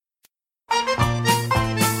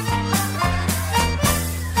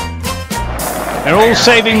They're all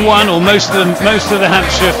saving one, or most of the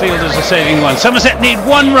Hampshire fielders are saving one. Somerset need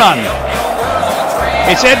one run.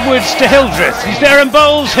 It's Edwards to Hildreth. He's there and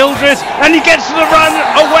bowls Hildreth, and he gets the run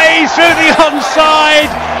away through the onside,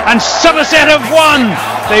 and Somerset have won.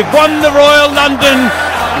 They've won the Royal London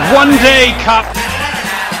One Day Cup.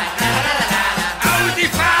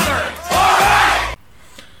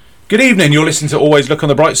 Good evening, you're listening to Always Look on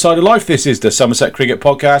the Bright Side of Life. This is the Somerset Cricket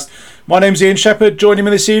Podcast. My name's Ian Shepherd. Joining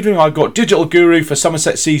me this evening, I've got digital guru for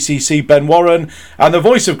Somerset CCC, Ben Warren, and the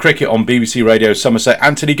voice of cricket on BBC Radio Somerset,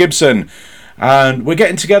 Anthony Gibson. And we're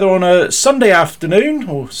getting together on a Sunday afternoon,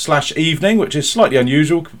 or / evening, which is slightly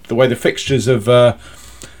unusual, the way the fixtures have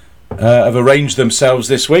arranged themselves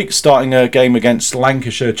this week, starting a game against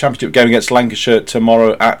Lancashire, championship game against Lancashire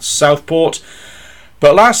tomorrow at Southport.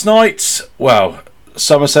 But last night, well,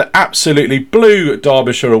 Somerset absolutely blew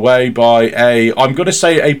Derbyshire away by I'm going to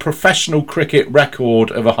say a professional cricket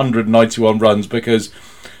record of 191 runs, because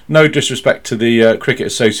no disrespect to the cricket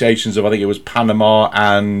associations of, I think it was Panama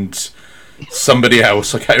and somebody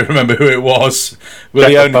else, I can't remember who it was.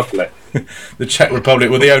 The Czech Republic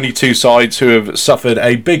were the only two sides who have suffered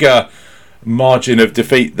a bigger margin of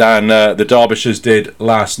defeat than the Derbyshires did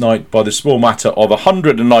last night by the small matter of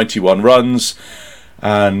 191 runs.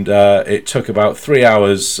 And it took about 3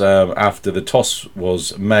 hours after the toss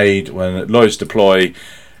was made, when Lois Deploy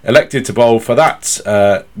elected to bowl, for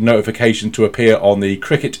that notification to appear on the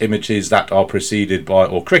cricket images that are preceded by,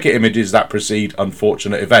 or cricket images that precede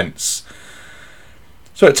unfortunate events.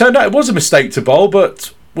 So it turned out it was a mistake to bowl,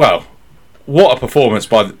 but, well, what a performance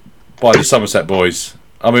by the Somerset boys.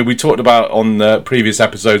 I mean, we talked about on the previous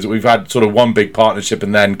episodes that we've had sort of one big partnership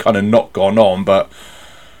and then kind of not gone on, but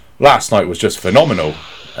last night was just phenomenal.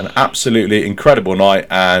 An absolutely incredible night,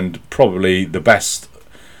 and probably the best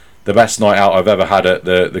night out I've ever had at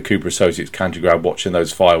the Cooper Associates County Ground, watching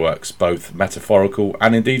those fireworks, both metaphorical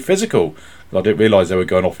and indeed physical. I didn't realise they were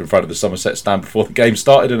going off in front of the Somerset stand before the game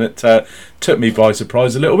started, and it took me by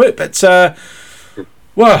surprise a little bit. But,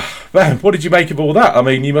 well, man, what did you make of all that? I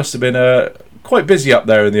mean, you must have been quite busy up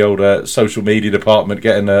there in the old social media department,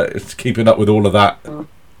 keeping up with all of that.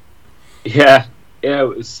 Yeah, it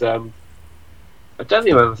was. I don't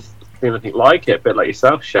think I've ever seen anything like it. A bit like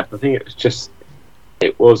yourself, Shep. I think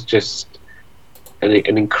it was just an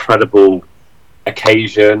incredible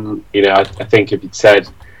occasion. You know, I think if you'd said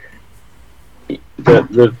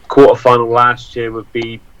the quarterfinal last year would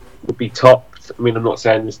be topped. I mean, I'm not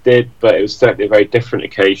saying this did, but it was certainly a very different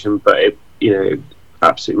occasion. But it,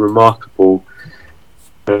 absolutely remarkable.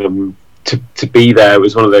 To be there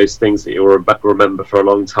was one of those things that you'll remember for a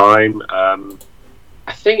long time.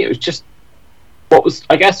 I think it was just what was,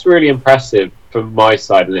 I guess, really impressive from my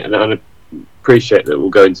side, and I appreciate that we'll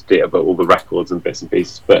go into detail about all the records and bits and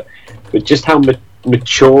pieces, but just how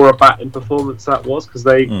mature a batting performance that was, because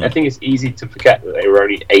I think it's easy to forget that they were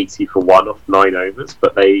only 80 for 1 off 9 overs,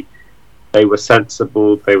 but they were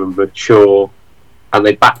sensible, they were mature, and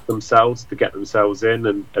they backed themselves to get themselves in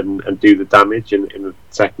and do the damage in the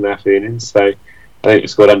second half of the innings. So I think they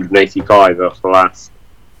scored 185 off the last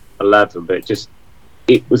 11, but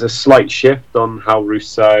it was a slight shift on how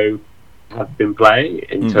Rousseau had been playing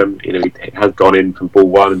in terms, he had gone in from ball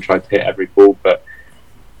one and tried to hit every ball, but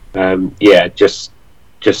just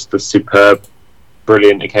a superb,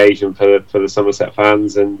 brilliant occasion for the Somerset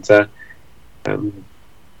fans, and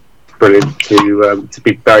brilliant to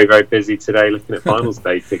be very, very busy today looking at finals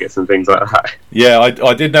day tickets and things like that. Yeah,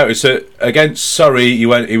 I did notice that against Surrey, he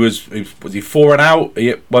was 4 and out. He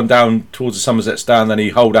hit one down towards the Somerset stand, then he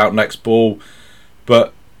holed out next ball.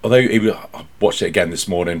 But although I watched it again this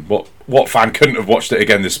morning, what fan couldn't have watched it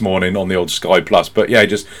again this morning on the old Sky Plus? But yeah, he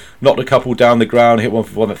just knocked a couple down the ground, hit one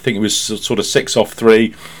for one. I think it was sort of 6 off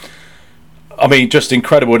 3. I mean, just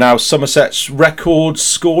incredible. Now, Somerset's record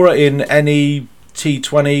scorer in any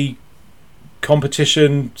T20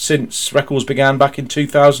 competition since records began back in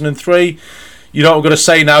 2003. You know what I'm going to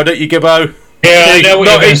say now, don't you, Gibbo? Yeah, I know what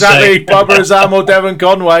Not you're exactly say. Barbara Azam or Devon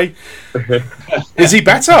Conway. Is he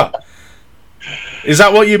better? Is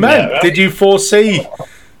that what you meant? No, Did you foresee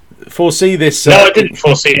this? No, I didn't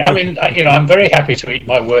foresee it. I mean, I'm very happy to eat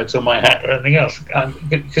my words on my hat or anything else,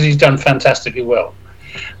 because he's done fantastically well.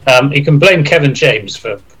 You can blame Kevin James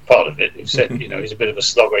for part of it. He said, he's a bit of a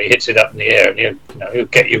slogger. He hits it up in the air, and he'll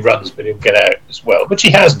get you runs, but he'll get out as well, which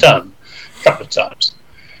he has done a couple of times.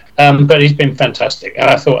 But he's been fantastic, and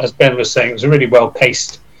I thought, as Ben was saying, it was a really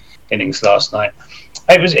well-paced innings last night.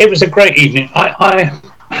 It was a great evening.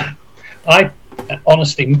 I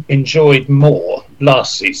honestly enjoyed more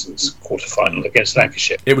last season's quarter-final against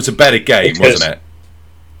Lancashire. It was a better game, wasn't it?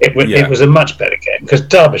 It was a much better game, because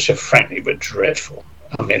Derbyshire, frankly, were dreadful.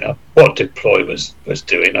 I mean, what Deploy was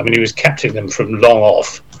doing. I mean, he was captaining them from long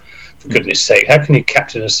off. For goodness sake, how can you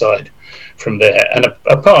captain a side from there? And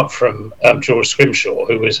apart from George Scrimshaw,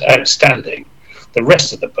 who was outstanding, the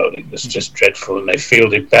rest of the bowling was just dreadful, and they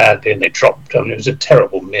fielded badly and they dropped. I mean, it was a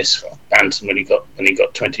terrible miss for Banton when he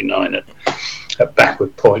got 29 at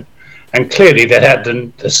backward point. And clearly they had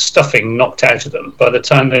the stuffing knocked out of them by the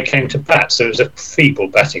time they came to bat. So it was a feeble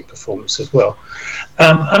batting performance as well.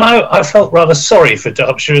 And I felt rather sorry for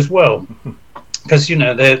Derbyshire as well, because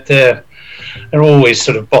they're always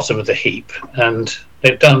sort of bottom of the heap, and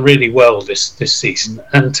they've done really well this season.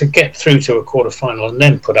 And to get through to a quarter-final and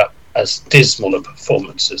then put up as dismal a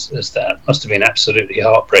performance as that must have been absolutely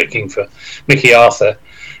heartbreaking for Mickey Arthur,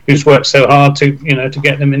 who's worked so hard to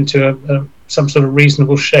get them into some sort of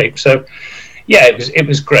reasonable shape. So yeah, it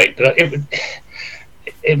was great, but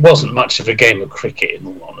it wasn't much of a game of cricket, in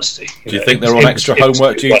all honesty. Do you think they're on extra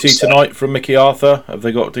homework duty tonight from Mickey Arthur? Have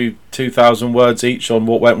they got to do 2,000 words each on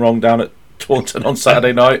what went wrong down at Taunton on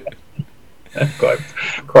Saturday night?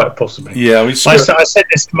 Quite possibly. Yeah, I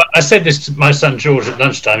said this to my son George at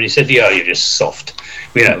lunchtime, and he said, "Yeah, you're just soft.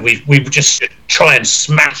 We just try and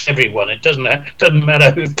smash everyone. It doesn't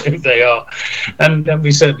matter who they are." And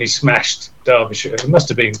we certainly smashed Derbyshire. It must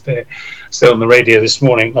have been still on the radio this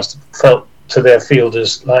morning. It must have felt to their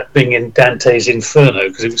fielders like being in Dante's Inferno,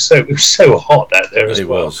 because it was so hot out there as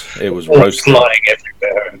well. It was roasting, flying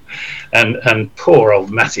everywhere, and poor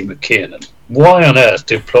old Matty McKiernan. Why on earth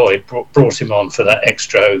Deploy brought him on for that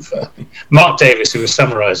extra over? Mark Davis, who was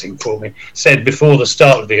summarising for me, said before the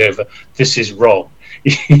start of the over, "This is wrong.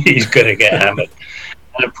 He's going to get hammered."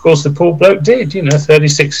 And of course, the poor bloke did.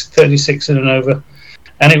 36 in an over,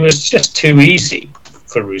 and it was just too easy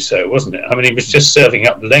for Rousseau, wasn't it? I mean, he was just serving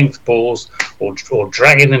up length balls or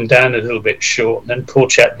dragging them down a little bit short, and then poor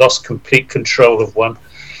chap lost complete control of one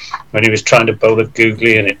when he was trying to bowl a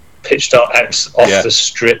googly, and it pitched off the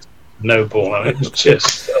strip. No ball. I mean, it was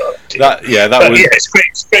just it's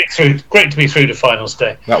great to be through to finals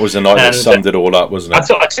day. That was a night that summed it all up, wasn't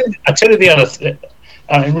it? I tell you the other.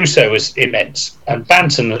 I mean, Rousseau was immense, and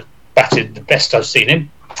Banton batted the best I've seen him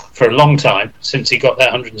for a long time since he got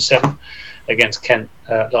that 107 against Kent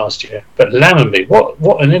last year. But Lammonby,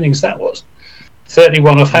 what an innings that was!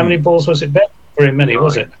 31 off how many balls was it, Ben? Very many,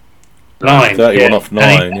 was it? 9. 31 off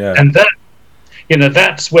 9, yeah. And that.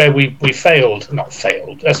 That's where we failed. Not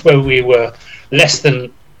failed. That's where we were less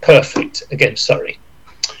than perfect against Surrey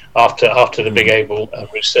after the big Abel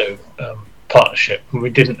Rousseau partnership. We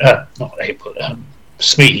didn't not Abel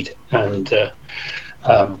Smead and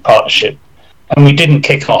partnership, and we didn't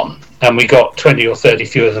kick on, and we got 20 or 30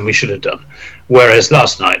 fewer than we should have done. Whereas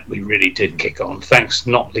last night we really did kick on, thanks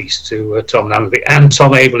not least to Tom Lammonby and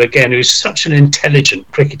Tom Abel again, who's such an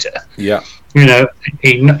intelligent cricketer. Yeah.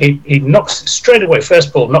 He knocks straight away.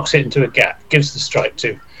 First ball, knocks it into a gap, gives the strike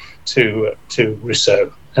to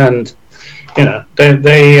Rousseau, and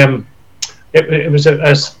it was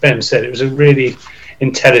as Ben said, it was a really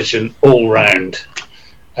intelligent all-round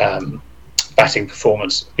batting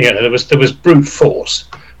performance. There was brute force.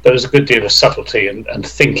 There was a good deal of subtlety and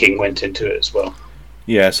thinking went into it as well.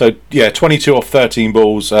 Yeah. So 22 off 13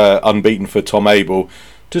 balls, unbeaten for Tom Abel.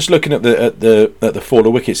 Just looking at the fall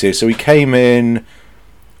of wickets here, so he came in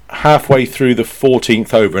halfway through the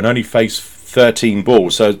 14th over and only faced 13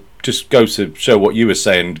 balls. So just goes to show what you were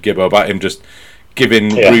saying, Gibbo, about him just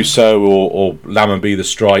giving Rousseau or Lammonby the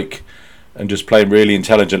strike and just playing really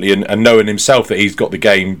intelligently and knowing himself that he's got the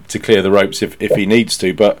game to clear the ropes if he needs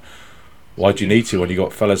to. But why do you need to when you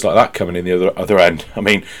got fellas like that coming in the other end? I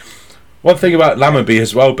mean, one thing about Lammonby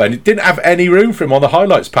as well, Ben, it didn't have any room for him on the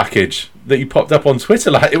highlights package that you popped up on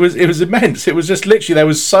Twitter. Like it was immense. It was just literally there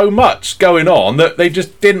was so much going on that they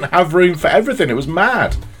just didn't have room for everything. It was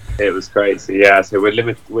mad. It was crazy. Yeah, so we're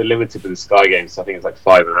limited with the Sky Games. So I think it's like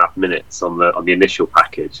 5.5 minutes on the initial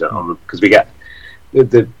package because we get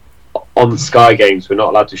on the Sky Games we're not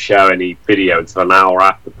allowed to share any video until an hour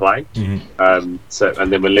after play. Mm-hmm.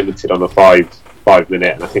 And then we're limited on a 5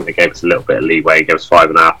 minute, and I think they gave us a little bit of leeway. Gave us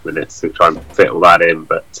 5.5 minutes to try and fit all that in.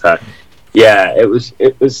 But it was.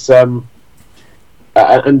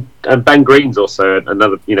 And Ben Green's also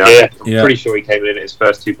another. I'm pretty sure he came in at his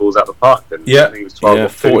first 2 balls out the park. I think he was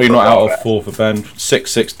 12 40 not out of 4 for Ben.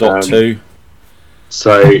 6.2.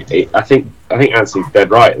 So I think Anthony's dead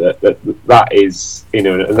right that is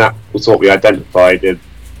and that was what we identified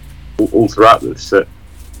all throughout this.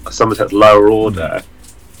 Somerset's lower order.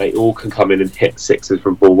 They all can come in and hit sixes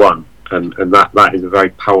from ball 1, and that is a very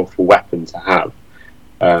powerful weapon to have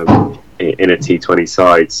in a T20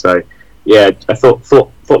 side. So yeah, I thought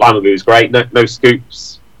Lammonby was great. No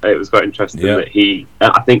scoops. It was quite interesting that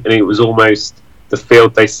I think it was almost the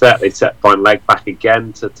field they set fine leg back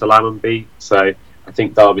again to Lammonby. So I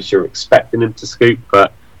think Derbyshire were expecting him to scoop,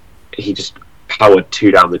 but he just powered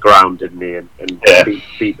 2 down the ground, didn't he? And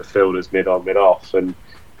beat the fielders mid on, mid off, and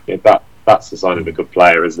that's the sign of a good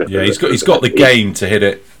player, isn't it? Yeah, he's got the game to hit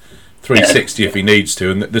it 360 if he needs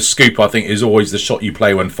to, and the scoop, I think, is always the shot you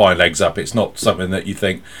play when fine legs up. It's not something that you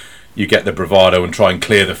think you get the bravado and try and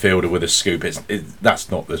clear the fielder with a scoop. That's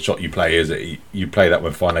not the shot you play, is it? You play that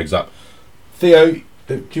when fine legs up. Theo,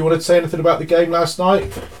 do you want to say anything about the game last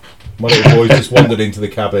night? My little boy just wandered into the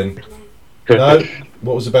cabin. No?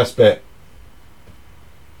 What was the best bit?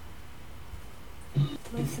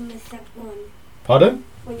 When Somerset won. Pardon?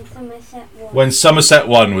 When Somerset won. When Somerset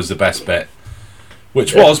won was the best bit.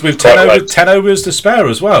 Which was with 10 overs to spare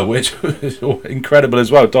as well, which was incredible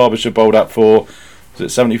as well. Derbyshire bowled up for, was it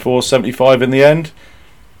 74, 75 in the end?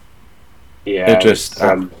 Yeah. They're just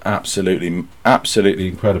absolutely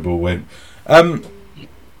incredible win.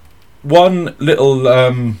 One little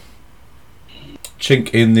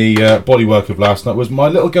chink in the bodywork of last night was my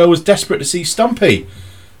little girl was desperate to see Stumpy,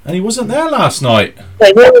 and he wasn't there last night.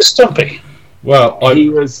 Hey, where was Stumpy? Well, he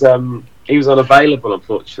was unavailable,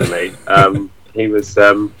 unfortunately. It was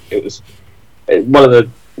one of the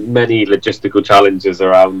many logistical challenges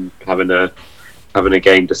around having a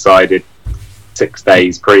game decided 6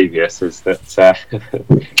 days previous, is that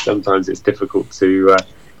sometimes it's difficult to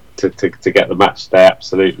get the match day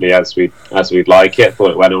absolutely as we'd like it. I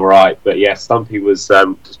thought it went all right, but yeah, Stumpy was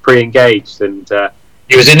pre-engaged, and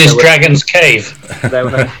he was in his dragon's cave.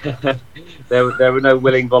 There were no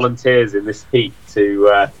willing volunteers in this heat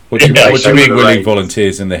to. What do you mean willing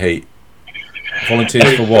volunteers in the heat?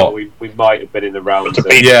 Volunteers for what? We might have been in the rounds.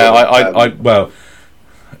 Well,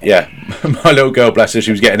 yeah, my little girl, bless her, she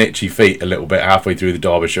was getting itchy feet a little bit halfway through the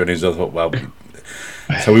Derbyshire, and I thought, well,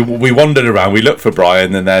 so we wandered around, we looked for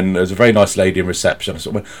Brian, and then there was a very nice lady in reception. I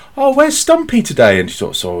sort of went, "Oh, where's Stumpy today?" And she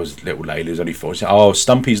sort of saw his little lady who's only 4. She said, "Oh,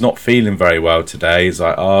 Stumpy's not feeling very well today." He's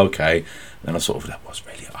like, "Oh, okay." And then I sort of, that was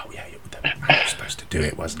really, I was supposed to do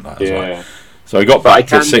it, wasn't I? Yeah. So I got back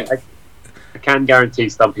to I can guarantee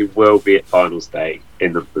Stumpy will be at finals day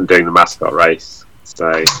in doing the mascot race.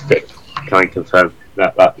 So can I confirm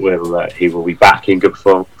that he will be back in good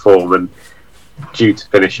form and due to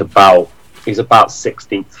finish he's about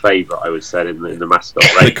 16th favourite, I would say, in the mascot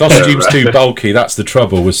race. The costume's too bulky. That's the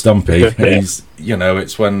trouble with Stumpy. He's,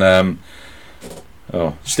 it's when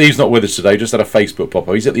Steve's not with us today. Just had a Facebook pop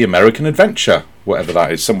up. He's at the American Adventure, whatever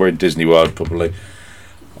that is, somewhere in Disney World, probably.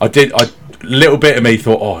 A little bit of me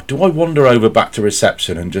thought, oh, do I wander over back to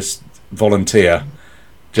reception and just volunteer,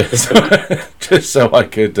 just so I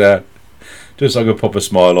could pop a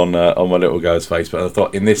smile on my little girl's face. But I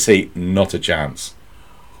thought, in this heat, not a chance.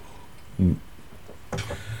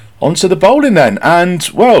 On to the bowling then, and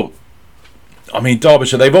well, I mean,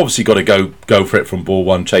 Derbyshire, they've obviously got to go for it from ball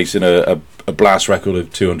one, chasing a blast record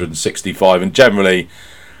of 265, and generally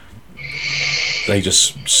they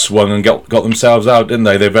just swung and got themselves out, didn't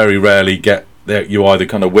they? They very rarely you either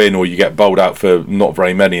kind of win or you get bowled out for not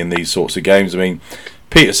very many in these sorts of games. I mean,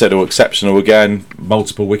 Peter said they were exceptional again.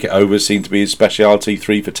 Multiple wicket overs seem to be his speciality.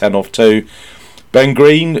 3 for 10 off 2. Ben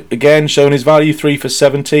Green again showing his value. 3 for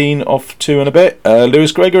 17 off 2 and a bit.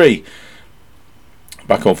 Lewis Gregory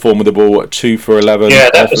back on form with the ball at 2 for 11. Yeah,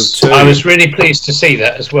 off of 2. I was really pleased to see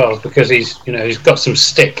that as well, because he's got some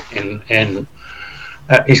stick in.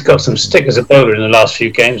 He's got some stick as a bowler in the last few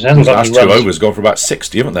games. The last 2 overs gone for about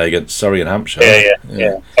 60, haven't they, against Surrey and Hampshire?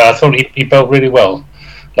 Yeah. I thought he bowled really well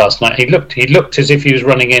last night. He looked as if he was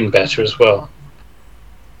running in better as well.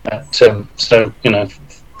 So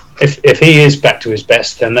if he is back to his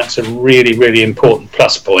best, then that's a really, really important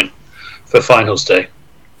plus point for finals day.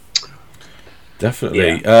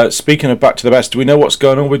 Definitely. Yeah. Speaking of back to the best, do we know what's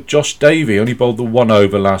going on with Josh Davey? Only bowled the 1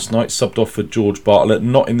 over last night, subbed off for George Bartlett,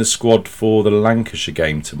 not in the squad for the Lancashire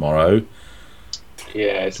game tomorrow.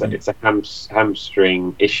 Yeah, it's a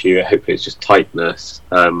hamstring issue. I hope it's just tightness.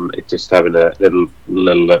 It's just having a little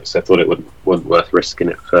look, so I thought it wasn't worth risking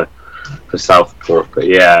it for Southport. But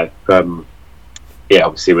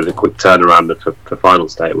obviously with a quick turnaround for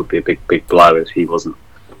finals day, it would be a big blow if he wasn't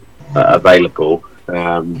available.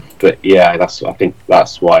 But yeah, I think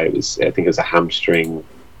that's why it was. I think it was a hamstring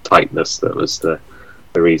tightness that was the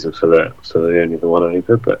reason for the only the 1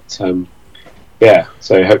 over. But so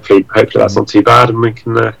hopefully that's not too bad, and we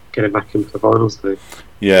can get him back in for the finals day.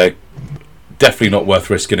 Yeah, definitely not worth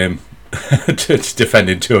risking him to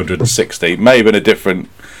defending 260. May have been a different.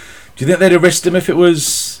 Do you think they'd have risked him if it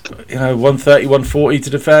was 130, 140 to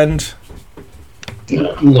defend?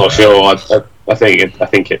 Not sure. I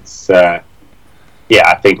think it's.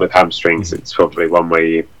 I think with hamstrings, it's probably one where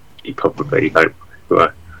you probably don't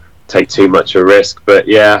take too much a risk. But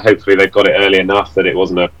yeah, hopefully they got it early enough that it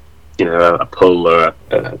wasn't a pull or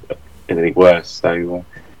anything worse. So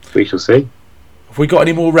we shall see. Have we got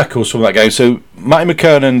any more records from that game? So Matty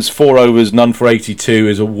McKernan's 4 overs, none for 82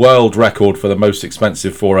 is a world record for the most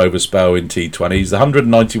expensive 4 over spell in T20s. The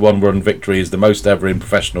 191 run victory is the most ever in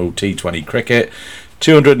professional T20 cricket.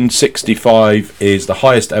 265 is the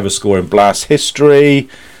highest ever score in Blast history.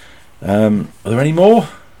 Are there any more?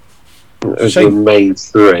 It was the main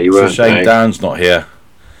three, weren't it's a shame they? Dan's not here.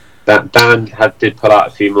 Dan did pull out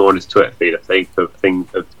a few more on his Twitter feed, I think,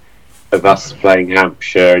 of us playing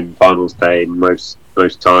Hampshire in finals day most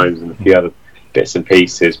times, and a few other bits and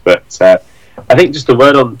pieces. But I think just a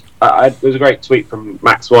word on. There was a great tweet from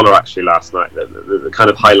Max Waller actually last night that kind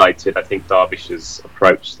of highlighted, I think, Derbyshire's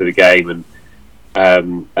approach to the game,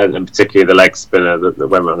 and particularly the leg spinner that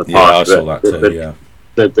went around the park. Yeah, I saw that too. Yeah.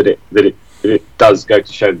 That it does go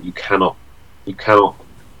to show that you cannot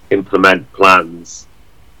implement plans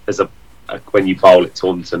as when you bowl at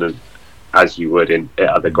Taunton and as you would at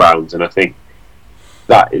other grounds. And I think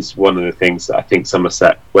that is one of the things that I think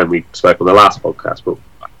Somerset, when we spoke on the last podcast, but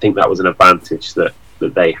I think that was an advantage that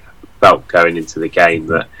they felt going into the game,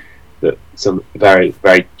 that some very,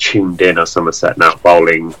 very tuned in are Somerset now,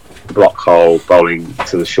 bowling block hole, bowling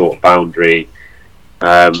to the short boundary,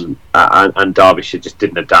 and Derbyshire just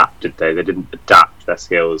didn't adapt, did they? They didn't adapt their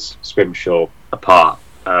skills, Scrimshaw apart,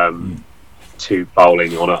 to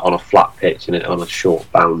bowling on a flat pitch and on a short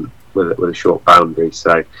with a short boundary.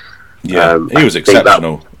 So yeah, he was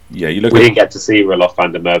exceptional. Yeah, we didn't get to see Roelof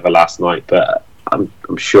van der Merwe last night, but I'm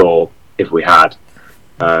sure if we had,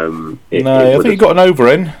 I think he got an over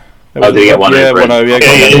in. Did he get one over?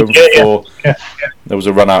 Before. There was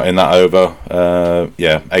a run out in that over.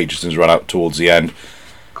 Aitchison's run out towards the end.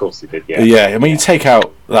 Of course he did. Yeah. Yeah, I mean, you take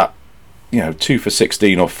out that, 2 for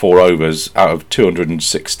 16 off 4 overs out of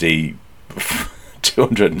 265.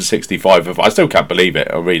 I still can't believe it.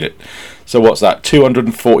 I'll read it. So what's that?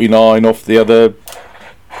 249 off the other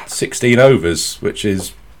 16 overs, which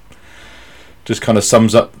is just kind of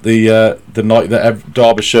sums up the night that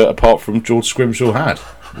Derbyshire, apart from George Scrimshaw, had.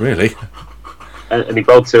 Really. And he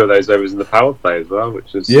bowled 2 of those overs in the power play as well,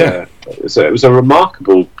 which was it was a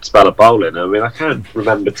remarkable spell of bowling. I mean, I can't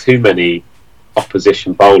remember too many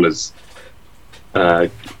opposition bowlers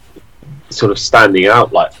sort of standing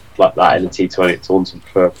out like that in the T20 at Taunton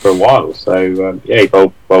for a while. So he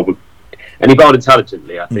bowled well, and he bowled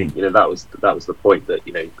intelligently. I think that was the point, that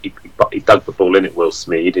he dug the ball in at Will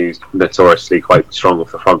Smead, who's notoriously quite strong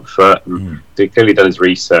off the front foot, and he clearly done his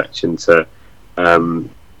research into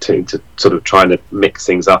to sort of trying to mix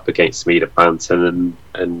things up against Smead at Banton,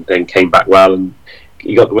 and then came back well, and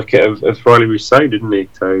he got the wicket of Royley Rousseau, didn't he?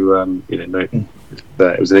 So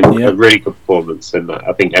it was a really good performance, and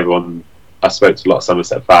I think I spoke to a lot of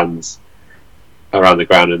Somerset fans around the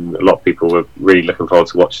ground, and a lot of people were really looking forward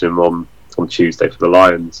to watching him on Tuesday for the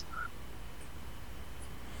Lions.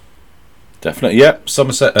 Definitely, yeah.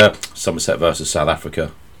 Somerset versus South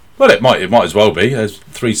Africa. Well, it might as well be. There's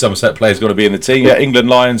 3 Somerset players going to be in the team. Yeah, England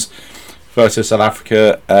Lions versus South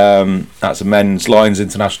Africa. That's a men's Lions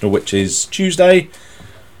international, which is Tuesday.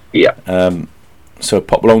 Yeah. So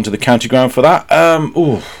pop along to the county ground for that.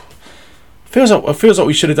 Feels like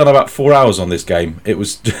we should have done about 4 hours on this game. It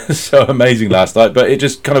was just so amazing last night, but it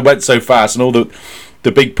just kind of went so fast, and all the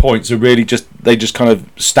big points are really just kind of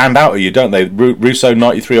stand out at you, don't they? Rousseau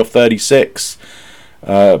 93 off 36.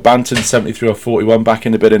 Banton 73 off 41, back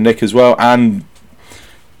in a bit of nick as well, and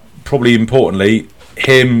probably importantly,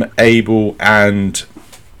 him, Abel and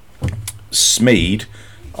Smead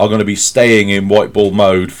are going to be staying in white ball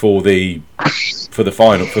mode for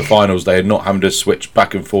finals day, and not having to switch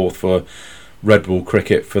back and forth for red ball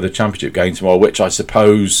cricket for the championship game tomorrow, which I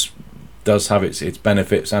suppose does have its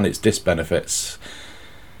benefits and its disbenefits.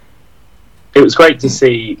 It was great to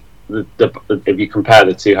see. If you compare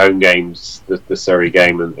the 2 home games, the Surrey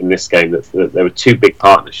game and this game, that there were 2 big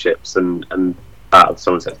partnerships, and out of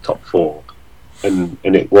Somerset's top 4, and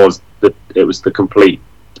it was the complete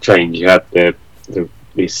change. You had the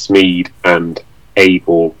Smead and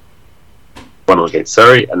Abel one against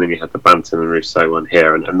Surrey, and then you had the Banton and Rousseau one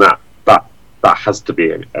here, and that has to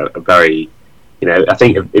be a very, I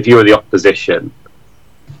think if you were the opposition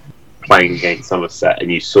playing against Somerset and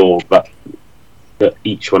you saw that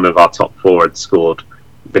each one of our top 4 had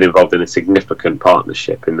been involved in a significant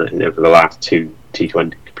partnership over the last 2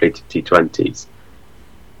 completed T20s,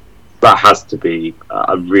 that has to be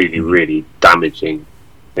a really, really damaging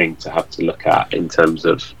thing to have to look at in terms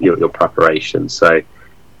of your preparation. So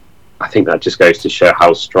I think that just goes to show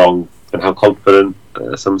how strong and how confident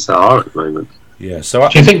Somerset are at the moment. Yeah. So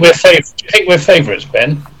Do you think we're favourites,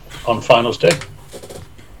 Ben, on finals day?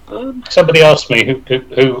 Somebody asked me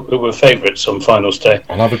who were favourites on finals day.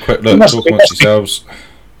 I'll have a quick look. Talk amongst yourselves.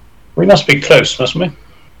 We must be close, mustn't we?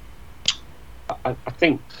 I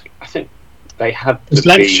think they have to Because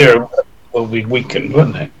Lancashire will be weakened,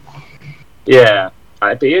 won't they? Yeah,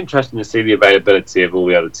 it'd be interesting to see the availability of all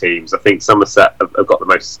the other teams. I think Somerset have got the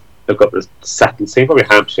most. They've got the second team. Probably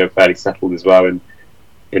Hampshire are fairly settled as well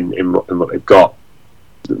in what they've got.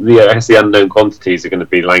 I guess the unknown quantities are going to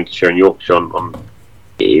be Lancashire and Yorkshire on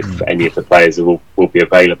if any of the players will be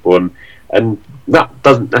available, and that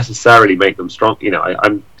doesn't necessarily make them strong. You know,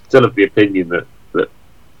 I'm still of the opinion that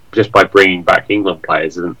just by bringing back England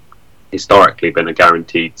players hasn't historically been a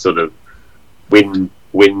guaranteed sort of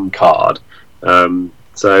win card.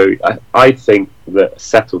 So I think that a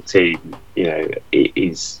settled team, you know,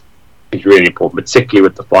 is really important, particularly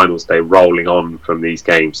with the finals day rolling on from these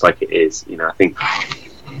games like it is. You know, I think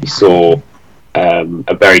we saw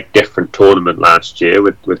a very different tournament last year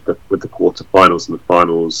with the quarterfinals and the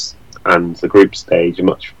finals, and the group stage are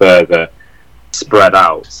much further spread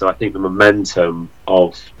out. So I think the momentum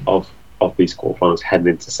of these quarterfinals heading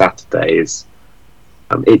into Saturday is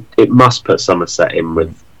it must put Somerset in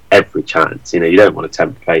with every chance. You know, you don't want to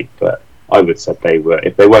tempt fate, but I would say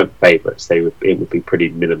if they weren't favourites, it would be pretty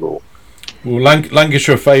minimal. Well,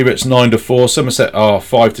 Lancashire are favourites 9-4. Somerset are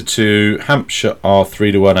 5-2. Hampshire are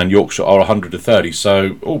 3-1, and Yorkshire are 100-30.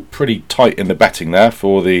 So all pretty tight in the betting there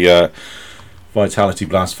for the Vitality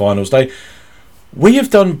Blast Finals Day. We have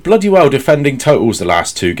done bloody well defending totals the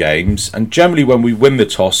last two games, and generally when we win the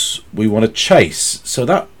toss, we want to chase. So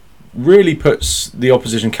that really puts the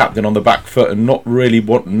opposition captain on the back foot and not really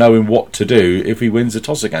knowing what to do if he wins the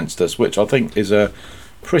toss against us, which I think is a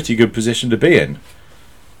pretty good position to be in.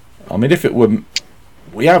 I mean, if it were,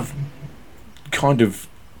 we have kind of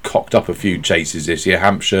cocked up a few chases this year.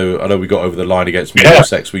 Hampshire, I know we got over the line against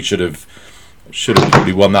Middlesex. We should have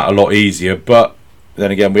probably won that a lot easier. But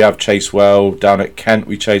then again, we have chased well down at Kent.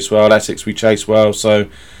 We chased well, Essex. We chased well. So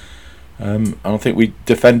I think we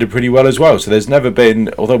defended pretty well as well. So there's never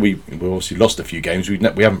been, although we obviously lost a few games, we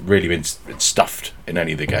haven't really been stuffed in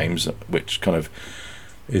any of the games, which kind of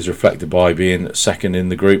is reflected by being second in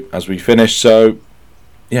the group as we finish. So.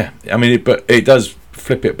 Yeah, I mean, but it does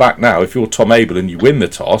flip it back now. If you're Tom Abel and you win the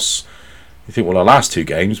toss, you think, well, our last two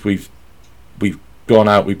games we've gone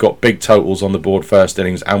out, we've got big totals on the board first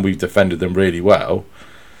innings, and we've defended them really well.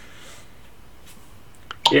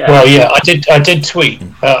 Yeah. Well, yeah, I did tweet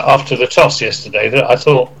after the toss yesterday that I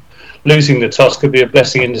thought losing the toss could be a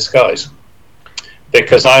blessing in disguise,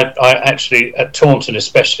 because I actually at Taunton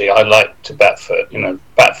especially I like to bat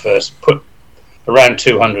first, put around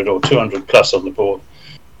 200 or 200 plus on the board.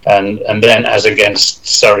 And then, as against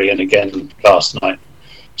Surrey and again last night,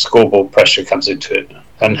 scoreboard pressure comes into it.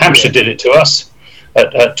 And Hampshire did it to us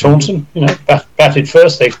at Taunton. You know, batted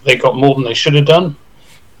first. They got more than they should have done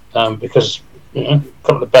because a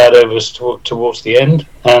couple of bad overs towards the end.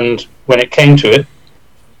 And when it came to it,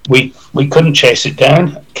 we couldn't chase it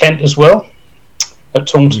down. Kent as well at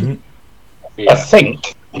Taunton. Mm-hmm. Yeah. I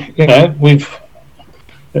think we've.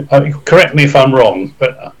 Correct me if I'm wrong,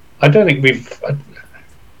 but I don't think we've.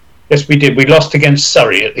 Yes, we did. We lost against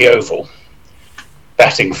Surrey at the Oval,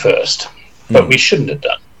 batting first, but we shouldn't have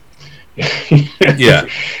done. Yeah.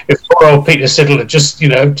 If poor old Peter Siddle had just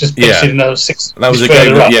pitched in another six. That was a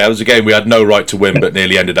game. It was a game we had no right to win, but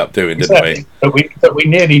nearly ended up doing, didn't we? But we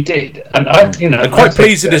nearly did, and I'm quite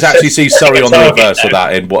pleased to actually see Surrey on the reverse of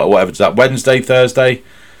that in whatever's that Wednesday, Thursday.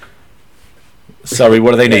 Surrey,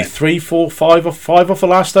 what do they need? 3, 4, 5 off the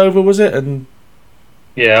last over, was it? And.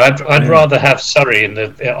 Yeah, I'd rather have Surrey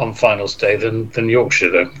on finals day than Yorkshire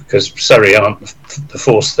though, because Surrey aren't the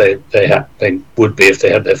force they would be if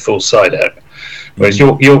they had their full side out. Whereas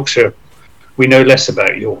Yorkshire, we know less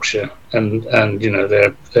about Yorkshire, and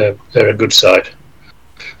they're a good side.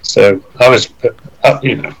 So I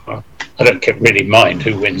don't really mind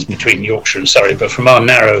who wins between Yorkshire and Surrey, but from our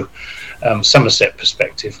narrow Somerset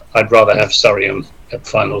perspective, I'd rather have Surrey at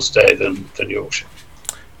finals day than Yorkshire.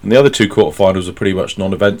 And the other two quarterfinals are pretty much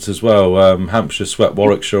non-events as well. Hampshire swept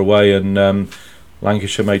Warwickshire away, and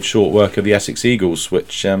Lancashire made short work of the Essex Eagles,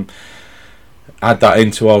 which add that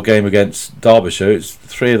into our game against Derbyshire. It's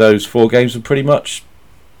 3 of those 4 games are pretty much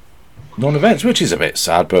non-events, which is a bit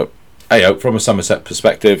sad, but hey, from a Somerset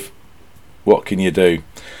perspective, what can you do?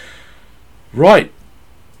 Right.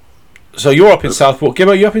 So you're up in Southport.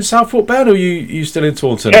 Gibbo, you up in Southport, Ben, or are you still in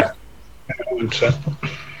Taunton? Yeah.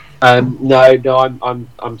 No,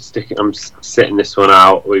 I'm sitting this one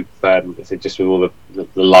out. We've just with all the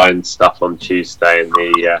Lions stuff on Tuesday and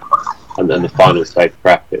the and then the final stage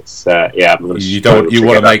prep. It's yeah. I'm gonna You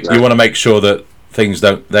want to make sure that things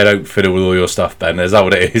don't fiddle with all your stuff, Ben. Is that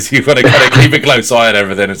what it is? You've got to kind of keep a close eye on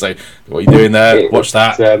everything and say, what are you doing there? Watch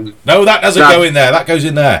that. No, that doesn't go in there. That goes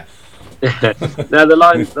in there. No, the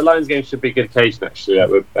Lions game should be a good occasion actually.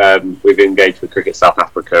 We've engaged with Cricket South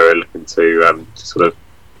Africa and looking to sort of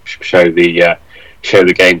show the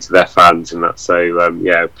game to their fans and that. So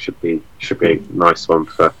yeah, should be a nice one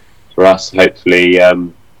for us. Hopefully,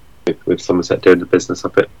 with Somerset doing the business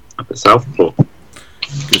up at Southport.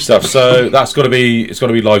 Good stuff. So it's got to be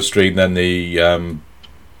live streamed then, the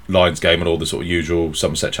Lions game and all the sort of usual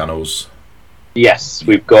Somerset channels. Yes,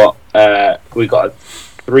 we've got a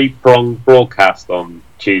 3-pronged broadcast on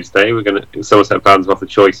Tuesday. Somerset fans will have the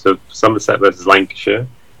choice of Somerset versus Lancashire,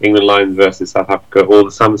 England Lions versus South Africa, or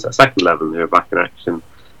the Somerset second 11 who are back in action.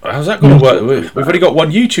 How's that going to work? We've only got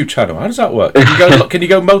one YouTube channel. How does that work? Can you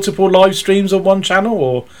go multiple live streams on one channel,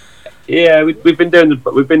 or? Yeah, we've been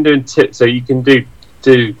doing two, so you can do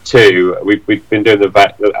two. We've been doing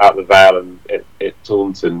out the Vale and at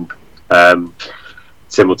Taunton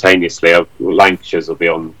simultaneously. Lancashire's will be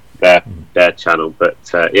on their channel, but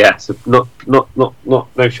yeah, so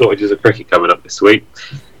no shortages of cricket coming up this week.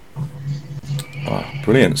 Oh,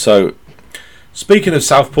 brilliant. So speaking of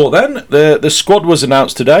Southport, then the squad was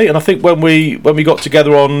announced today, and I think when we got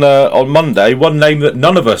together on Monday, one name that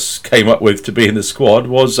none of us came up with to be in the squad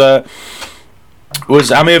was Amir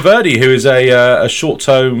Verdi, who is a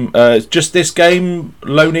short-term, just this game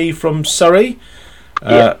loanee from Surrey,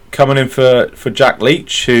 coming in for Jack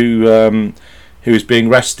Leach, who is being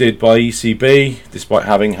rested by ECB despite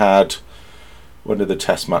having had, when did the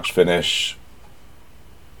Test match finish?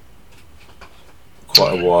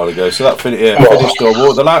 Quite a while ago. So that finished.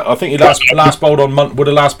 I think he last bowled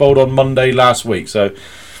on Monday last week. So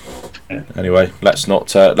anyway, let's not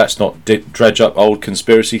dredge up old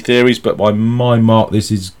conspiracy theories. But by my mark, this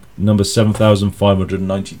is number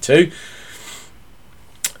 7,592.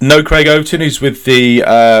 No Craig Overton, who's with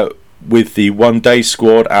the one-day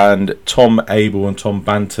squad, and Tom Abel and Tom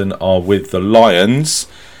Banton are with the Lions.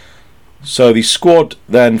 So the squad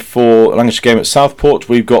then for Lancashire game at Southport,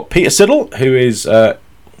 we've got Peter Siddle, who is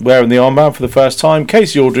wearing the armband for the first time,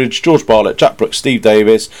 Casey Aldridge, George Bartlett, Jack Brooks, Steve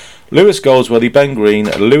Davis, Lewis Goldsworthy, Ben Green,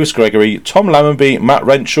 Lewis Gregory, Tom Lammonby, Matt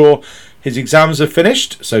Renshaw. His exams are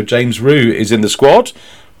finished, so James Rue is in the squad,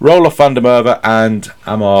 Roelof van der Merwe and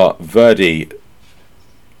Amar Verdi.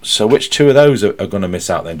 So which two of those are going to miss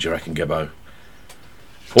out then, do you reckon, Gibbo?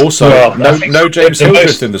 Also, no James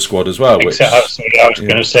Hildreth in the squad as well. I was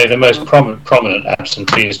going to say the most prominent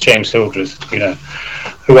absentee is James Hildreth,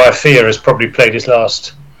 who I fear has probably played his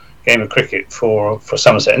last game of cricket for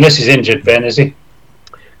Somerset. Unless he's injured, Ben, is he?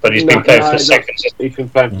 But he's been playing for the second. He's been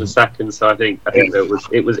playing for the second, so I think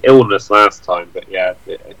it was illness last time, but yeah,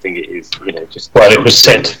 I think it is. Just well, it was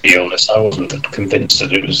said to be illness. I wasn't convinced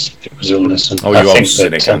that it was illness. And you are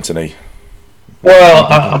cynic, Anthony.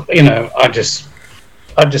 Well,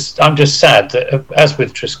 I'm just sad that, as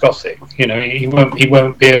with Trescothick, he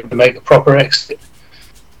won't be able to make a proper exit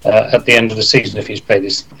at the end of the season if he's played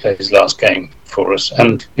his last game for us.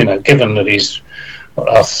 And given that he's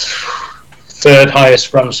our third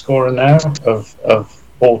highest run scorer now of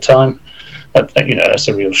all time, that's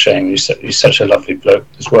a real shame. He's such a lovely bloke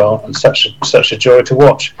as well, and such a joy to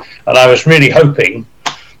watch. And I was really hoping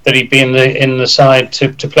that he'd be in the side to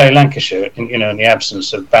play Lancashire, in the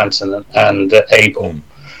absence of Banton and Abel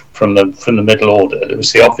from the middle order. It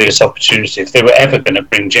was the obvious opportunity. If they were ever going to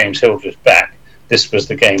bring James Hildreth back, this was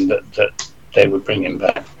the game that they would bring him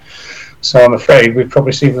back. So I'm afraid we've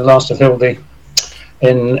probably seen the last of Hildy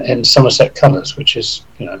in Somerset colours, which is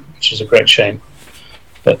a great shame.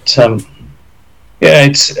 But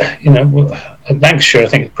it's Lancashire I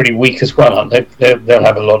think is pretty weak as well, aren't they? They'll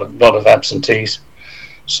have a lot of absentees.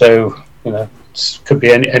 So it could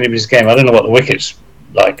be anybody's game. I don't know what the wicket's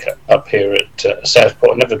like up here at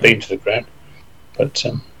Southport. I've never been to the ground, but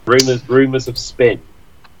rumours of spin.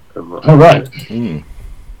 Oh right.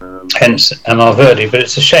 Hence Amar Verdi, but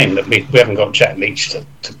it's a shame that we haven't got Jack Leach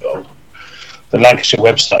to bowl. The Lancashire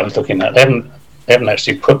website I was looking at, they haven't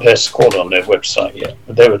actually put their squad on their website yet.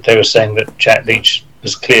 But they were saying that Jack Leach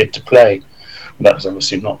was cleared to play. That was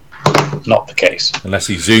obviously not the case. Unless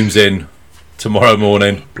he zooms in tomorrow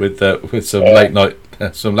morning with some late night,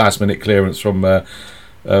 some last minute clearance from Brendan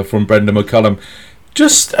McCullum.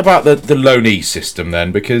 Just about the loanee system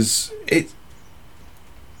then, because it.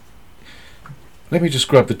 Let me just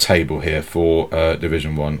grab the table here for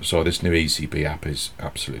Division 1. So this new ECB app is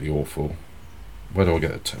absolutely awful. Where do I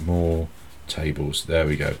get more tables? There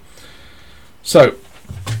we go. So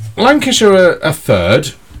Lancashire are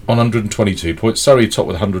third on 122 points. Surrey top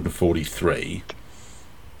with 143.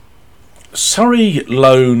 Surrey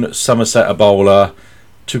loan Somerset a bowler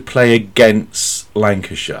to play against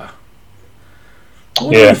Lancashire.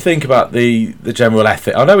 What do you think about the general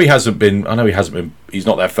ethic? I know he hasn't been. He's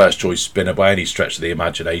not their first choice spinner by any stretch of the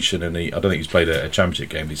imagination, and I don't think he's played a championship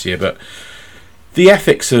game this year. But the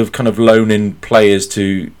ethics of kind of loaning players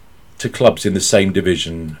to clubs in the same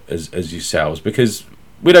division as yourselves, because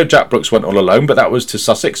we know Jack Brooks went on a loan, but that was to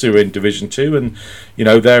Sussex, who are in Division 2, and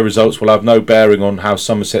their results will have no bearing on how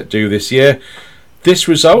Somerset do this year. This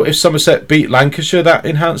result, if Somerset beat Lancashire, that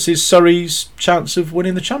enhances Surrey's chance of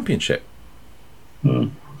winning the championship.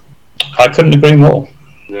 I couldn't agree more.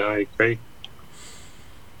 No, I agree.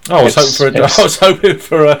 I was hoping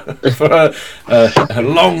for a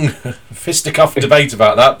long fisticuff debate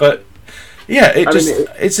about that, but yeah,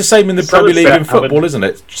 it's the same in the Premier League in football, isn't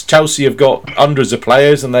it? Chelsea have got hundreds of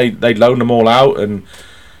players and they loan them all out, and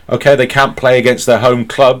okay, they can't play against their home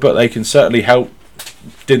club, but they can certainly help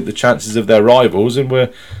dint the chances of their rivals, and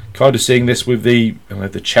we're kind of seeing this with the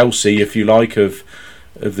Chelsea, if you like, of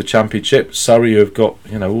the Championship. Surrey have got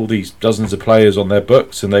all these dozens of players on their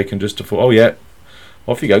books, and they can just afford,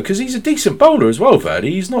 off you go, because he's a decent bowler as well,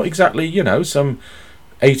 Verdi. He's not exactly some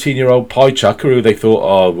 18-year-old pie chucker who they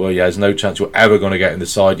thought, there's no chance you're ever going to get in the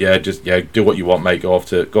side. Do what you want, mate. Go off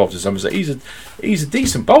to Somerset. He's a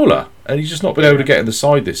decent bowler, and he's just not been able to get in the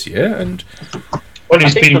side this year. And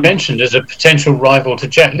he's been mentioned as a potential rival to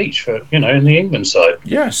Jack Leach for in the England side.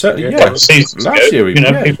 Yeah, certainly. Last year,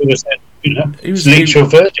 people were saying, he was Leach or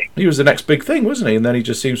Verdi. He was the next big thing, wasn't he? And then he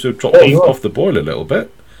just seems to have dropped off the boil a little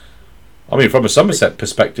bit. I mean, from a Somerset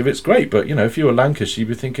perspective, it's great, but if you were Lancashire, you'd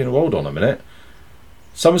be thinking, hold on a minute.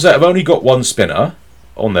 Somerset have only got one spinner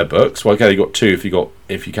on their books. Well, okay, they got two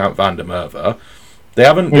if you count Van der Merwe. They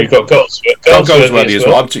haven't. We've got Goldsworthy as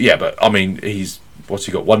well. But I mean, what's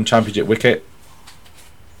he got? One championship wicket.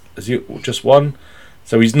 Is he just one?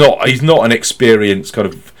 So he's not an experienced kind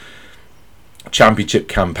of championship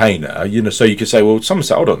campaigner. So you could say, well,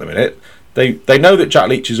 Somerset, hold on a minute. They know that Jack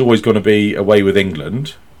Leach is always going to be away with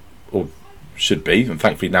England, or should be, and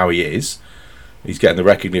thankfully now he is. He's getting the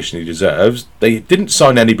recognition he deserves. They didn't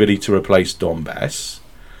sign anybody to replace Dom Bess,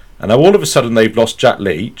 and now all of a sudden they've lost Jack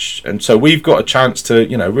Leach, and so we've got a chance to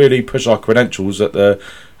really push our credentials at the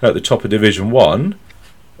top of Division 1,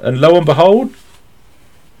 and lo and behold,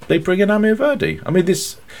 they bring in Amir Verdi. I mean,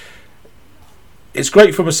 it's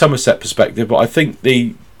great from a Somerset perspective, but I think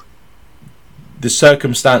the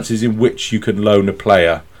circumstances in which you can loan a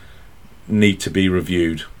player need to be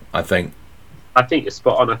reviewed. I think you're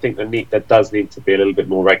spot on. I think there does need to be a little bit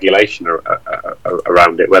more regulation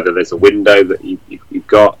around it, whether there's a window that you've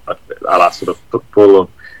got, a la sort of football, or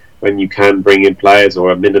when you can bring in players,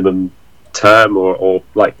 or a minimum term, or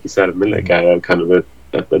like you said a minute ago, kind of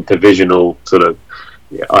a divisional sort of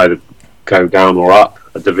either go down or up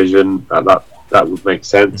a division. That would make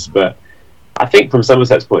sense, but I think from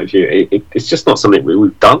Somerset's point of view, it's just not something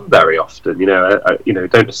we've done very often.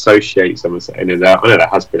 Don't associate Somerset in there. I know there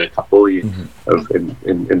has been a couple in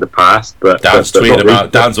the past, but Dan's tweeting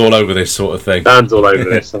about. Dan's all over this sort of thing. Dan's all over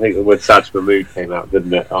this. I think the word Saj Mahmood came out,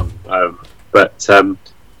 didn't it? But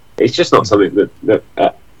it's just not something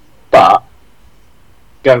that. But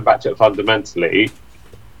going back to it fundamentally,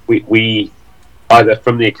 we either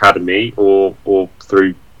from the academy or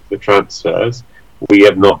through the transfers, we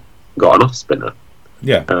have not got an off spinner.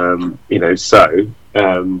 Yeah.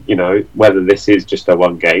 Whether this is just a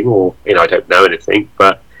one game or I don't know anything,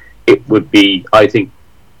 but it would be, I think,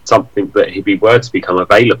 something that if he were to become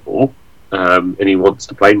available, and he wants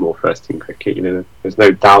to play more first team cricket, there's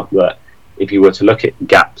no doubt that if you were to look at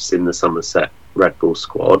gaps in the Somerset Red Bull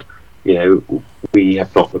squad, we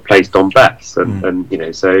have not replaced Dom Bess,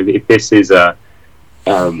 and so if this is a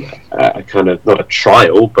kind of not a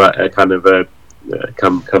trial, but a kind of a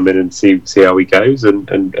come in and see how he goes,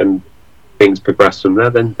 and things progress from there,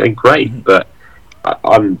 then great. But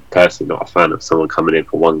I'm personally not a fan of someone coming in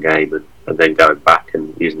for one game and then going back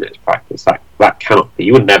and using it as practice. That cannot be.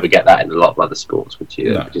 You would never get that in a lot of other sports, would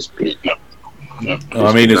you? No. Just be. No.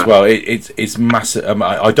 I mean, as well, it's massive.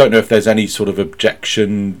 I don't know if there's any sort of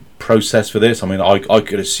objection process for this. I mean, I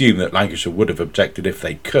could assume that Lancashire would have objected if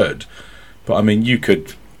they could, but I mean, you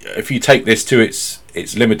could, if you take this to its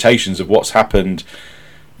limitations of what's happened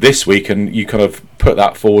this week, and you kind of put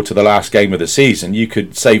that forward to the last game of the season, you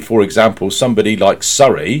could say, for example, somebody like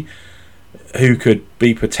Surrey, who could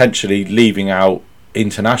be potentially leaving out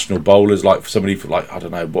international bowlers, like somebody for I don't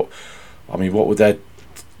know what would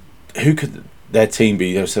who could their team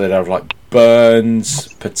be? So they'd have like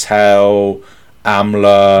Burns, Patel,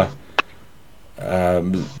 Amla,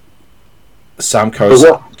 Sam Curran.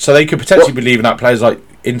 So they could potentially be leaving out players like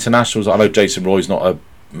internationals. I know Jason Roy's not a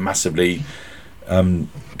massively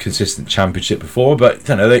consistent championship before, but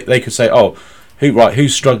you know they could say, oh,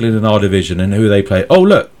 who's struggling in our division and who they play? Oh,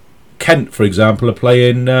 look, Kent, for example, are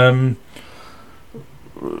playing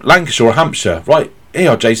Lancashire or Hampshire. Right,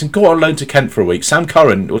 here, Jason, go out on loan to Kent for a week. Sam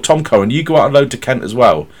Curran or Tom Curran, you go out on loan to Kent as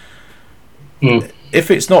well.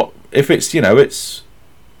 It's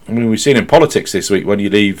I mean, we've seen in politics this week when you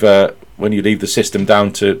leave the system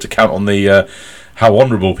down to count on the how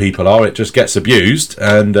honourable people are, it just gets abused.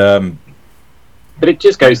 And but it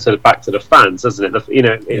just goes back to the fans, doesn't it?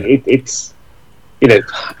 It's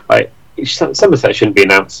Somerset shouldn't be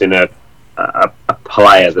announcing a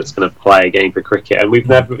player that's going to play a game for cricket, and we've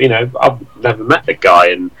never, I've never met the guy,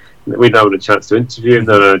 and we've never had a chance to interview him,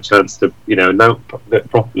 never had a chance to, know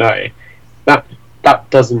properly. That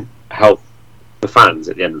doesn't help the fans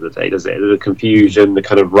at the end of the day, does it? The confusion, the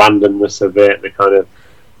kind of randomness of it, the kind of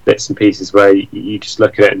bits and pieces where you just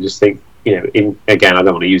look at it and just think, again, I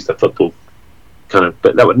don't want to use the football kind of,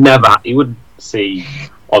 but that would never, you wouldn't see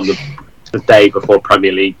on the day before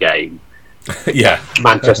Premier League game,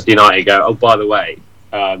 Manchester United go, oh, by the way,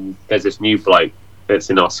 there's this new bloke that's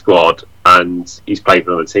in our squad and he's played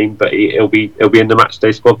for another team, but he'll be in the match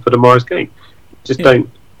day squad for tomorrow's game. Don't,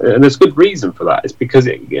 and there's good reason for that. It's because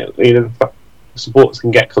supporters can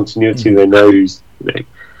get continuity. They know who's.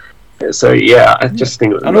 So I just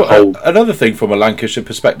think another thing from a Lancashire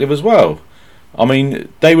perspective as well. I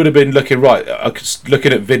mean, they would have been looking at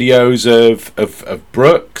videos of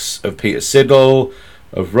Brooks, of Peter Siddle,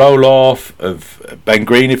 of Roloff, of Ben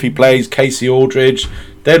Green if he plays, Casey Aldridge.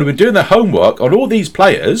 They would have been doing their homework on all these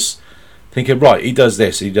players, thinking, right, he does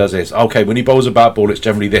this. Okay, when he bowls a bad ball, it's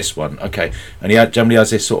generally this one. Okay, and he generally has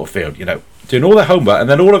this sort of field. Doing all their homework, and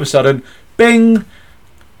then all of a sudden, bing,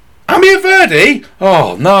 Amir Verdi.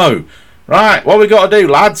 Oh no! Right, what we got to do,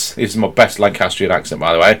 lads? This is my best Lancastrian accent,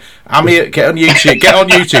 by the way. Amir, get on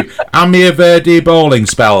YouTube. Amir Verdi bowling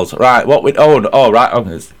spells. Right, what we? Oh,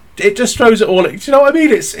 right. It just throws it all. Do you know what I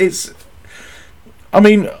mean? It's. I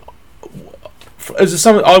mean,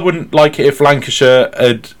 I wouldn't like it if Lancashire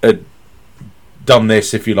had done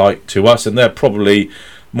this, if you like, to us, and they're probably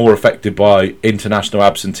more affected by international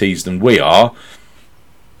absentees than we are.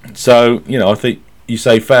 So, I think you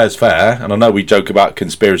say fair's fair, and I know we joke about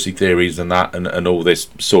conspiracy theories and that and all this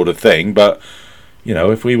sort of thing, but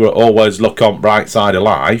if we were always look on bright side of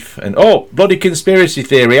life and bloody conspiracy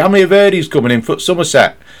theory, Amir Verdi's coming in for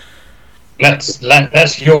Somerset. That's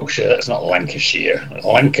Yorkshire, that's not Lancashire.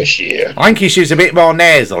 Lancashire's a bit more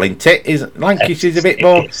nasal, isn't it? Lancashire's a bit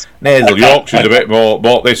more nasal. Yorkshire's a bit more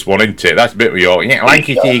this one, isn't it? That's a bit of York.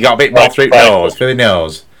 Lancashire, you got a bit more through the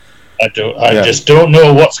nose. I just don't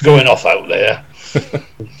know what's going off out there.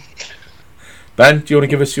 Ben, do you want to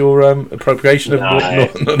give us your appropriation of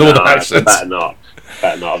Northern accents? Better not.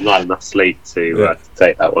 I've not had enough sleep to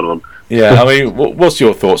take that one on. Yeah, I mean, what's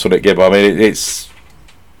your thoughts on it, Gib? I mean, it's.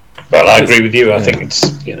 Well, I agree with you. I think it's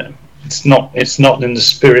not in the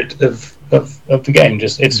spirit of the game.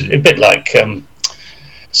 Just it's a bit like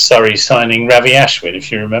Surrey signing Ravi Ashwin,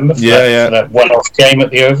 if you remember. For that one-off game at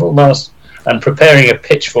the Oval last, and preparing a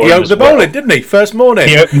pitch for him. He opened the bowling, didn't he? First morning.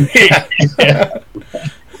 He opened.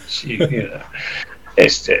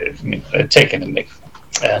 It's taking a mick.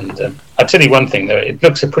 And I'll tell you one thing though, it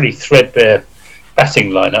looks a pretty threadbare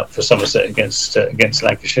batting lineup for Somerset against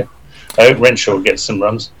Lancashire. I hope Renshaw gets some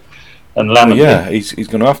runs. And Lamb. He's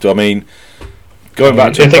going to have to. I mean, going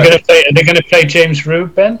back to. Are they going to play James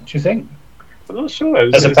Root, Ben? Do you think? I'm not sure.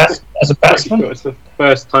 As a batsman, sure it's the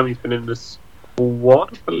first time he's been in the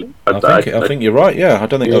squad. I believe. I think you're right. Yeah, I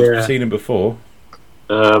don't think I've seen him before.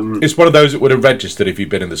 It's one of those that would have registered if you'd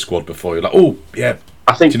been in the squad before. You're like, oh yeah.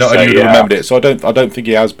 I think. Do you know? And you would have remembered it. So I don't think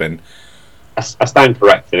he has been. I stand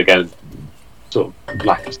corrected again. Sort of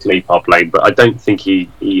lack of sleep, I'll blame, but I don't think he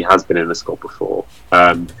has been in the squad before.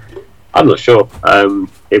 I'm not sure.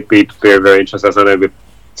 It'd be very, very interesting. As I know we've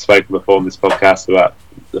spoken before on this podcast about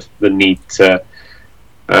the need to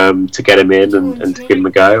get him in and to give him a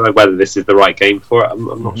go. And whether this is the right game for it,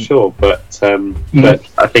 I'm not sure. But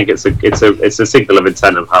I think it's a signal of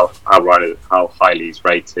intent of how highly he's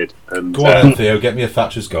rated. And go on, Theo, get me a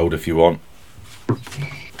Thatcher's Gold if you want.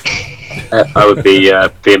 I would be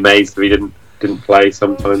amazed if he didn't play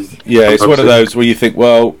sometimes. Yeah, it's one of those where you think,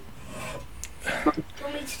 well,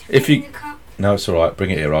 if you no, it's all right. Bring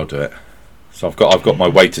it here. I'll do it. So I've got my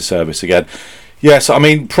waiter service again. Yes, I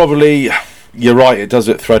mean probably you're right. It does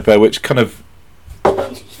it threadbare, which kind of.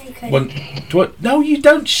 No, you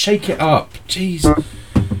don't shake it up. Jeez.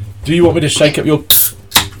 Do you want me to shake up your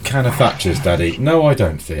can of Thatchers, Daddy? No, I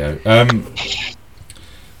don't, Theo.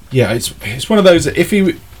 Yeah, it's one of those that if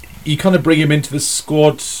you kind of bring him into the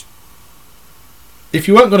squad. If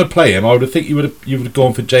you weren't going to play him, I would think you would have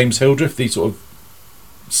gone for James Hildreth, the sort of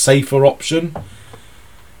safer option.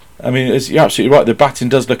 I mean, you're absolutely right. The batting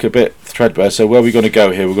does look a bit threadbare. So where are we going to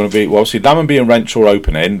go here? We're going to be obviously Lammonby and Renshaw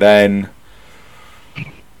opening, then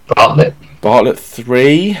Bartlett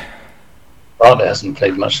 3. Bartlett hasn't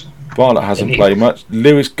played much.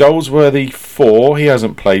 Lewis Goldsworthy 4. He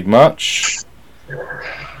hasn't played much.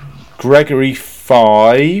 Gregory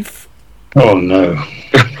 5. Oh no.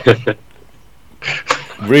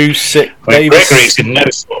 Rue 6. Gregory's in no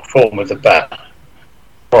sort of form with the bat.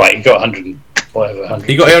 Right, he got 100. Whatever. 100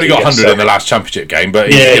 he only got 100 in the last championship game, but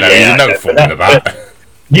he's in no form with the bat.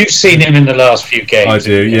 You've seen him in the last few games. I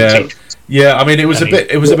do, yeah. Yeah, I mean, it was a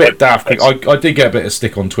bit daft. I did get a bit of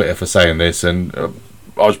stick on Twitter for saying this, and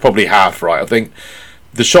I was probably half right. I think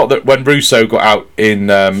the shot that when Russo got out in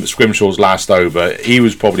Scrimshaw's last over, he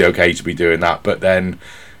was probably okay to be doing that, but then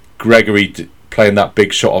Gregory playing that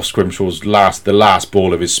big shot off Scrimshaw's the last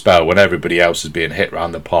ball of his spell when everybody else is being hit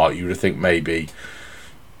round the park, you would think maybe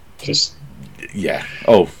just yeah.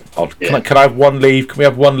 Can I have one leave? Can we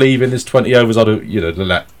have one leave in this 20 overs? I'd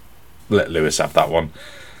let Lewis have that one.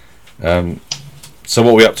 So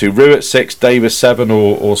what are we up to? Rue at 6, Davis 7,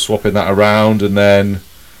 or swapping that around, and then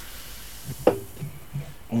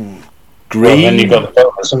Green. Well, then you got the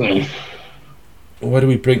bonus, haven't you? Where do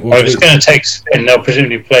we bring? Well, if it's going to take spin, they'll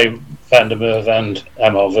presumably play Van der Merwe and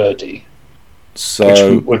Amal Verdi,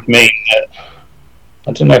 which would mean that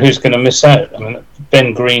I don't know who's going to miss out. I mean,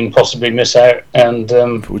 Ben Green possibly miss out, and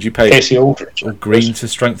would you pay Casey Aldridge or Green to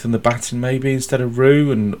strengthen the batting maybe instead of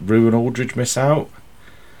Rue and Aldridge miss out?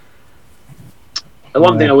 The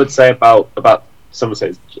one thing I would say about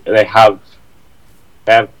Somerset is they have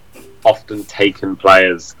often taken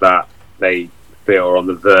players that they feel are on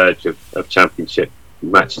the verge of championship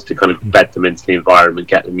matches to kind of bed them into the environment,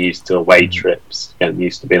 get them used to away trips, get them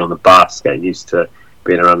used to being on the bus, getting used to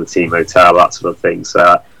being around the team hotel, that sort of thing.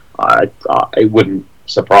 So it wouldn't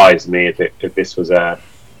surprise me if this was a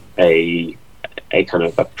kind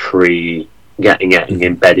of a getting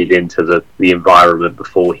embedded into the environment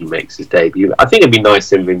before he makes his debut. I think it'd be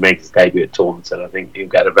nice if he makes his debut at Taunton. I think he'll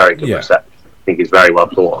get a very good reception. I think he's very well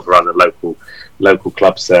thought of around the local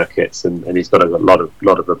club circuits, and he's got a lot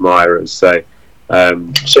of admirers. So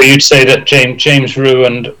you'd say that James Rue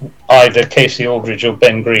and either Casey Aldridge or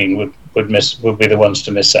Ben Green would be the ones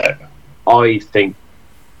to miss out. I think,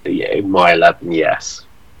 in my 11, yes.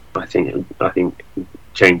 I think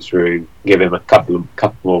James Rue, give him a couple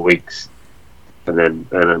more weeks, and then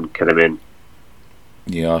get him in.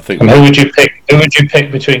 Yeah, I think. And who would you pick? Who would you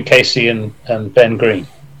pick between Casey and Ben Green?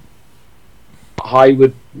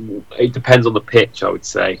 It depends on the pitch. I would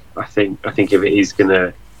say. I think if it is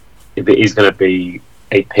gonna be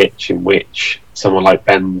a pitch in which someone like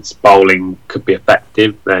Ben's bowling could be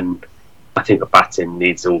effective, then I think the batting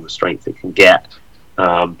needs all the strength it can get.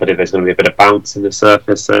 But if there's going to be a bit of bounce in the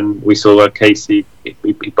surface, then we saw Casey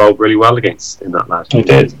he bowled really well against in that last. He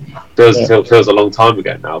did. Feels a long time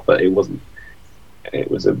ago now, but it wasn't. It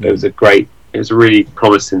was a really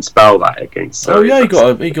promising spell that against. Surrey. Oh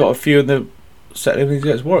yeah, he got a few in the set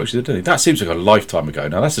against Warwickshire, didn't he? That seems like a lifetime ago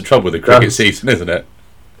now. That's the trouble with the cricket season, isn't it?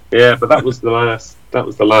 Yeah, but that was the last day.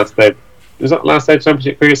 Was that last day of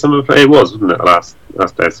Championship cricket? It was, wasn't it? The last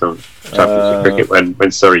day of Championship cricket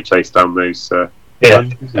when Surrey chased down those. Yeah.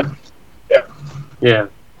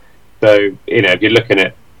 So if you're looking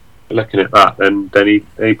at that, then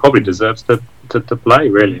he probably deserves to play.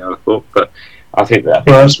 Really, I thought, but I think that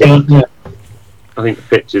I think the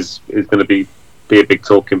pitch is going to be a big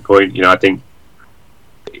talking point. I think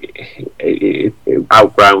it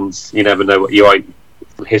outgrounds. You never know what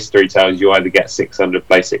history tells you. Either get 600,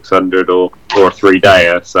 play 600, or a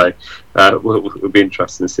 3-dayer. So it'll be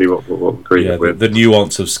interesting to see what Green with. The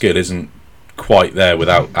nuance of skill isn't quite there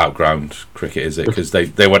without outground cricket, is it? Because they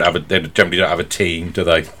generally don't have a team, do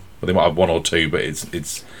they? Well, they might have one or two, but it's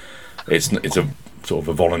a sort of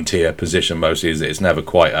a volunteer position mostly. It's never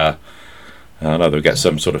quite a. I know they'll get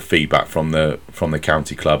some sort of feedback from the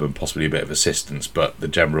county club and possibly a bit of assistance, but the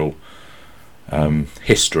general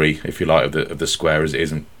history, if you like, of the square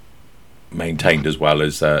isn't maintained as well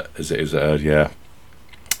as it is at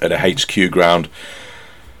a HQ ground.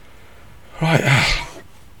 Right.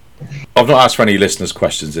 I've not asked for any listeners'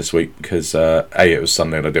 questions this week because A, it was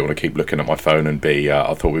Sunday and I didn't want to keep looking at my phone, and B,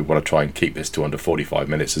 I thought we'd want to try and keep this to under 45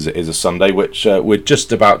 minutes as it is a Sunday, which we're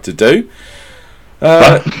just about to do.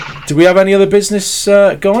 Do we have any other business,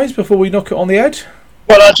 guys, before we knock it on the head?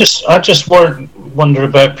 Well, I just wonder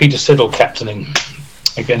about Peter Siddle captaining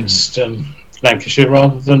against Lancashire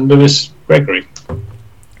rather than Lewis Gregory.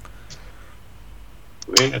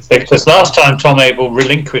 Because last time Tom Abel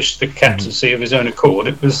relinquished the captaincy of his own accord,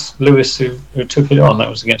 it was Lewis who took it on. That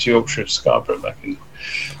was against Yorkshire at Scarborough back in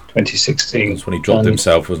 2016. That's when he dropped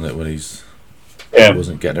himself, wasn't it? When he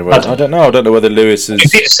wasn't getting it right. right. I don't know. I don't know whether Lewis is.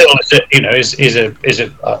 Peter Sill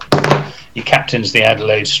he captains the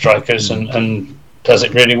Adelaide Strikers and does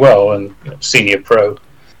it really well, and senior pro.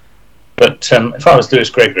 But if I was Lewis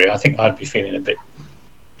Gregory, I think I'd be feeling a bit,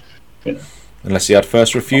 Unless he had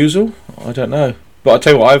first refusal, I don't know. But I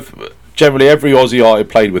tell you what, I've generally every Aussie I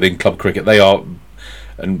played with in club cricket, they are,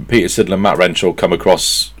 and Peter Siddle and Matt Renshaw come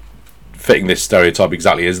across fitting this stereotype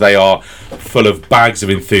exactly, as they are full of bags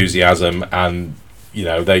of enthusiasm, and you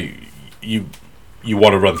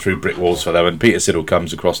want to run through brick walls for them. And Peter Siddle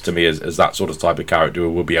comes across to me as that sort of type of character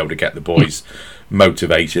who will be able to get the boys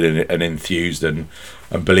motivated and enthused and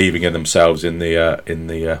believing in themselves in the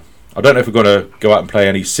I don't know if we're going to go out and play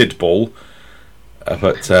any Sid ball up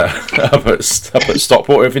at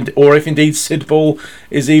Stockport, or if indeed Sid ball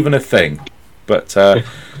is even a thing. But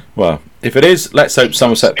well, if it is, let's hope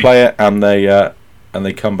Somerset play it and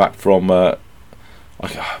they come back from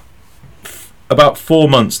about 4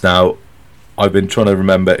 months now. I've been trying to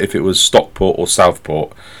remember if it was Stockport or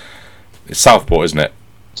Southport. It's Southport, isn't it?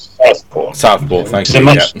 Southport, thank you.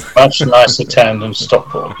 It's a much nicer town than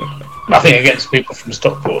Stockport. Nothing against people from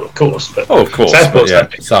Stockport, of course. But of course.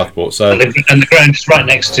 Southport. So, and the ground is right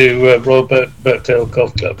next to Royal Birkdale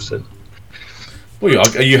Golf Club. So. Well,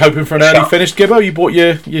 are you hoping for an early finish, Gibbo? You bought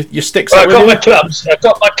your sticks. Well, I've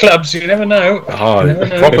got my clubs. You never know.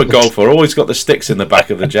 Oh, proper golfer. Always got the sticks in the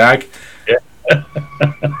back of the Jag. Yeah.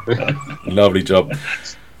 Lovely job.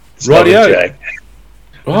 Rightio.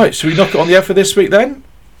 Right, should we knock it on the head for this week then?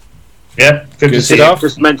 Yeah, good to see you.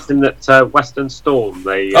 Just mentioned that Western Storm.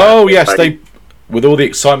 They with all the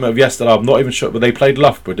excitement of yesterday, I'm not even sure, but they played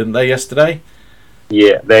Loughborough, didn't they, yesterday?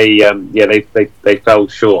 Yeah, they fell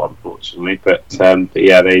short, unfortunately, but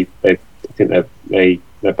yeah, I think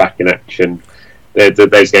they're back in action.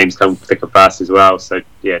 Those games come thick and fast as well. So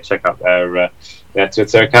yeah, check out their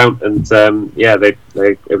Twitter account, and it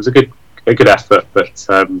was a good effort, but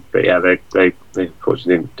yeah, they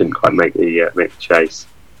unfortunately didn't quite make the chase.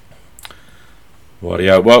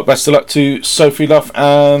 Well, best of luck to Sophie Luff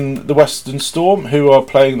and the Western Storm, who are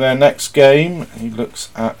playing their next game. He looks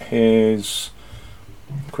at his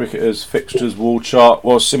cricketers' fixtures wall chart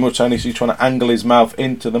while simultaneously trying to angle his mouth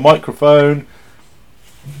into the microphone.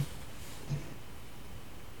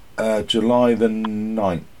 July the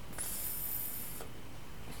 9th.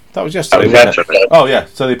 That was yesterday, wasn't it? Oh yeah,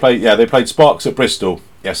 so they played Sparks at Bristol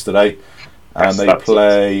yesterday, and they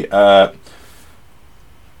play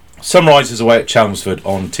Sunrisers away at Chelmsford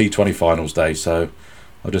on T20 finals day. So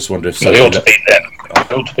I just wonder if they ought to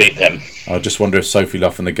beat them. I just wonder if Sophie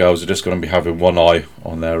Luff and the girls are just going to be having one eye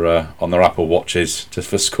on their Apple Watches just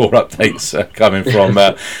for score updates coming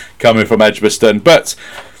from Edgbaston. But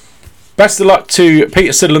best of luck to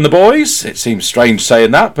Peter Siddle and the boys. It seems strange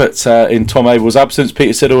saying that, but in Tom Abel's absence,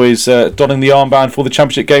 Peter Siddle is donning the armband for the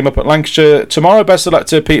championship game up at Lancashire tomorrow. Best of luck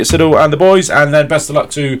to Peter Siddle and the boys, and then best of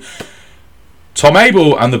luck to Tom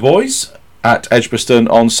Abel and the boys at Edgbaston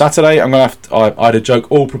on Saturday. I had a joke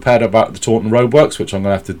all prepared about the Taunton Roadworks, which I'm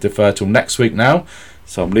going to have to defer till next week now.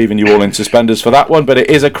 So I'm leaving you all in suspenders for that one, but it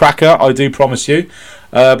is a cracker, I do promise you.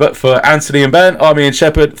 But for Anthony and Ben, I'm Ian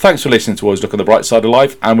Shepherd. Thanks for listening to Always Look on the Bright Side of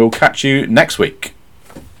Life, and we'll catch you next week.